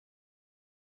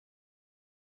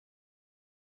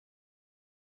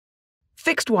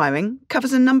Fixed wiring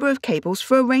covers a number of cables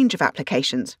for a range of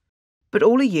applications, but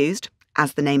all are used,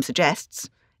 as the name suggests,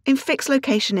 in fixed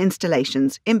location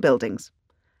installations in buildings.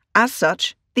 As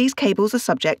such, these cables are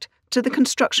subject to the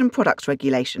Construction Products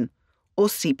Regulation, or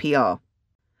CPR.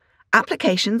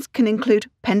 Applications can include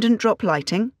pendant drop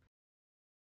lighting,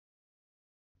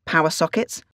 power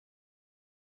sockets,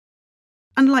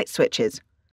 and light switches,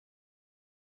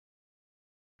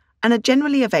 and are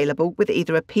generally available with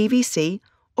either a PVC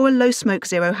or a low smoke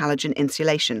zero halogen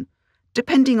insulation,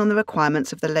 depending on the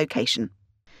requirements of the location.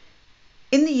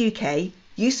 In the UK,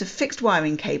 use of fixed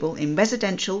wiring cable in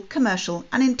residential, commercial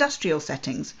and industrial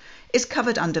settings is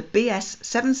covered under BS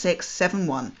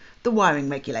 7671, the Wiring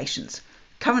Regulations,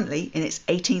 currently in its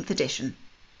 18th edition.